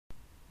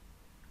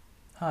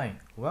Hi,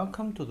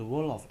 welcome to the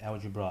world of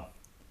algebra.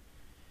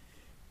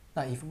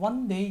 Now, if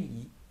one day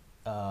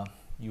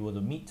you were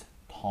to meet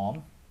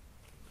Tom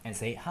and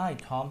say, "Hi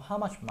Tom, how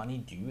much money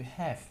do you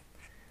have?"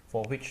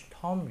 For which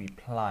Tom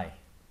reply,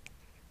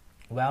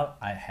 "Well,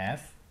 I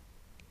have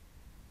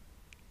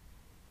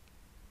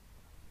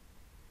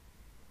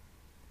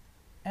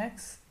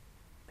X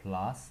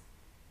plus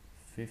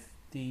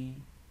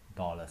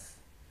 $50.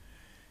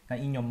 Now,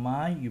 in your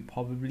mind, you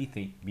probably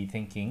be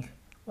thinking,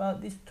 well,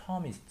 this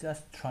Tom is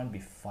just trying to be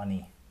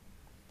funny.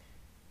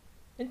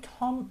 Then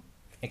Tom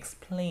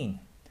explained,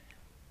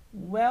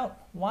 well,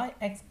 why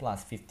X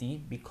plus 50?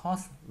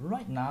 Because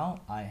right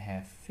now I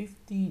have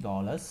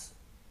 $50,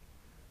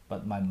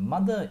 but my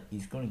mother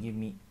is going to give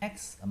me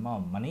X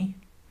amount of money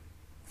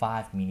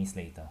 5 minutes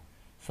later.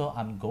 So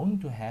I'm going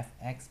to have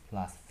X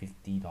plus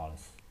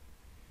 $50.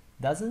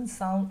 Doesn't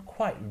sound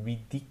quite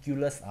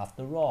ridiculous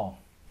after all.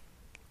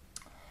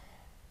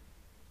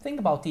 Think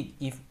about it.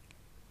 If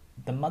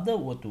the mother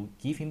were to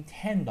give him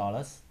 $10,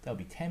 that would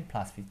be 10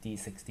 plus 50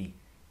 is 60.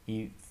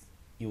 If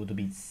it were to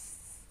be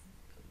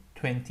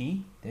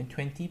 20, then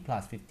 20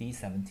 plus 50 is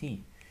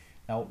 70.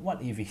 Now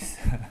what if it's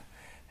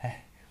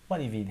what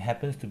if it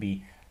happens to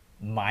be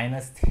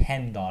minus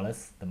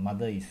 $10? The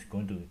mother is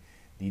going to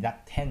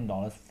deduct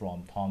 $10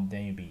 from Tom,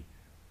 then it'll be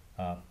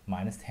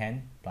minus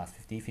 10 plus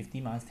 50,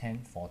 50 minus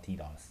 10,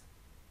 $40.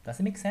 Does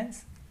it make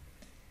sense?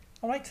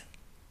 Alright,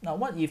 now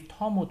what if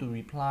Tom were to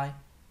reply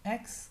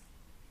X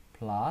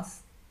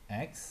plus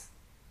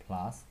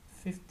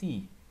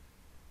 50,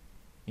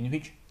 in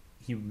which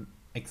he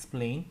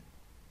explained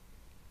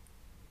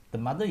the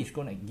mother is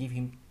going to give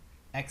him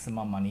X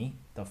amount of money,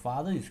 the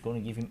father is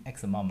going to give him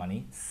X amount of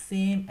money,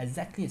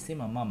 exactly the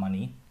same amount of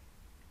money.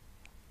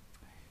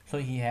 So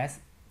he has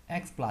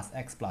X plus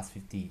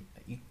 50.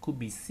 It could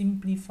be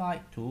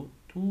simplified to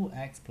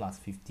 2X plus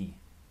 $50.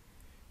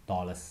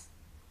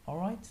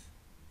 Alright?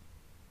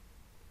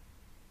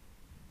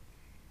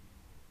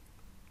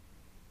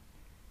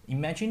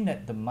 Imagine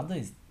that the mother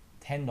is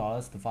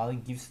 $10, the father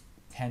gives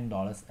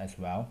 $10 as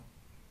well.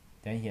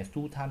 Then he has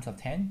 2 times of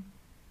 10,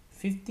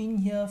 15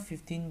 here,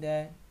 15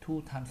 there,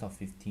 2 times of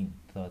 15,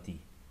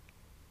 30.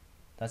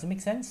 Does it make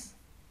sense?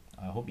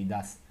 I hope it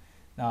does.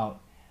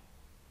 Now,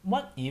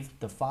 what if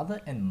the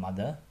father and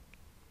mother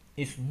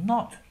is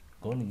not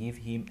going to give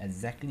him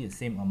exactly the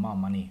same amount of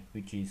money,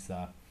 which is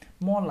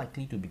more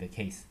likely to be the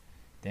case?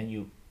 Then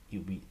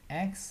you'll be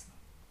X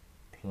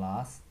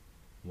plus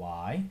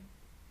Y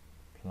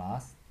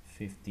plus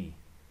 50.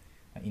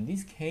 Now in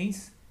this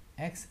case,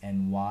 X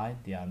and Y,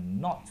 they are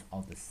not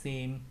of the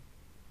same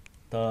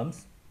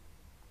terms,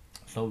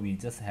 so we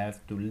just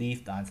have to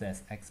leave the answer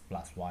as X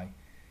plus Y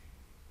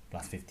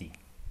plus 50.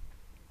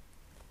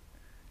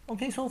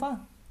 Okay, so far.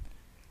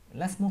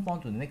 Let's move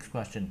on to the next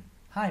question.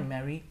 Hi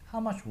Mary, how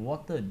much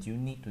water do you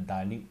need to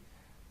dilute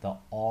the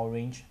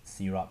orange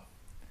syrup?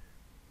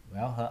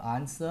 Well, her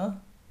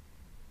answer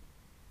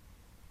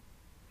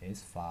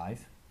is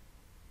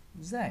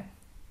 5Z.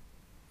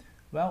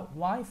 Well,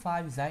 why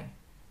 5Z?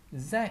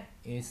 Z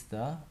is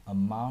the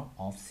amount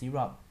of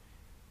syrup.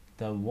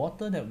 The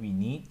water that we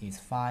need is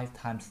 5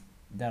 times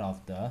that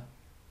of the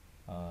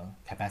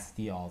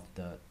capacity of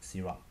the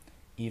syrup.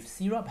 If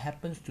syrup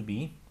happens to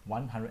be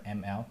 100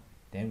 ml,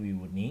 then we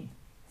would need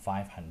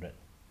 500.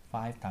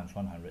 5 times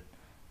 100.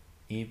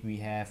 If we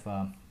have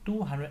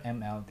 200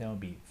 ml, then will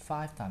be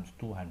 5 times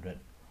 200,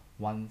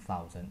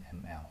 1000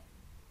 ml.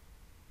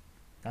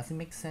 Does it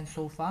make sense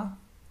so far?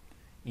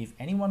 If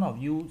any one of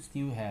you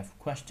still have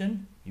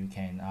question, you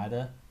can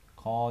either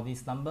call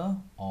this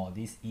number or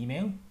this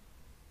email.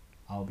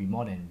 I'll be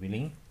more than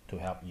willing to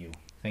help you.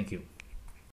 Thank you.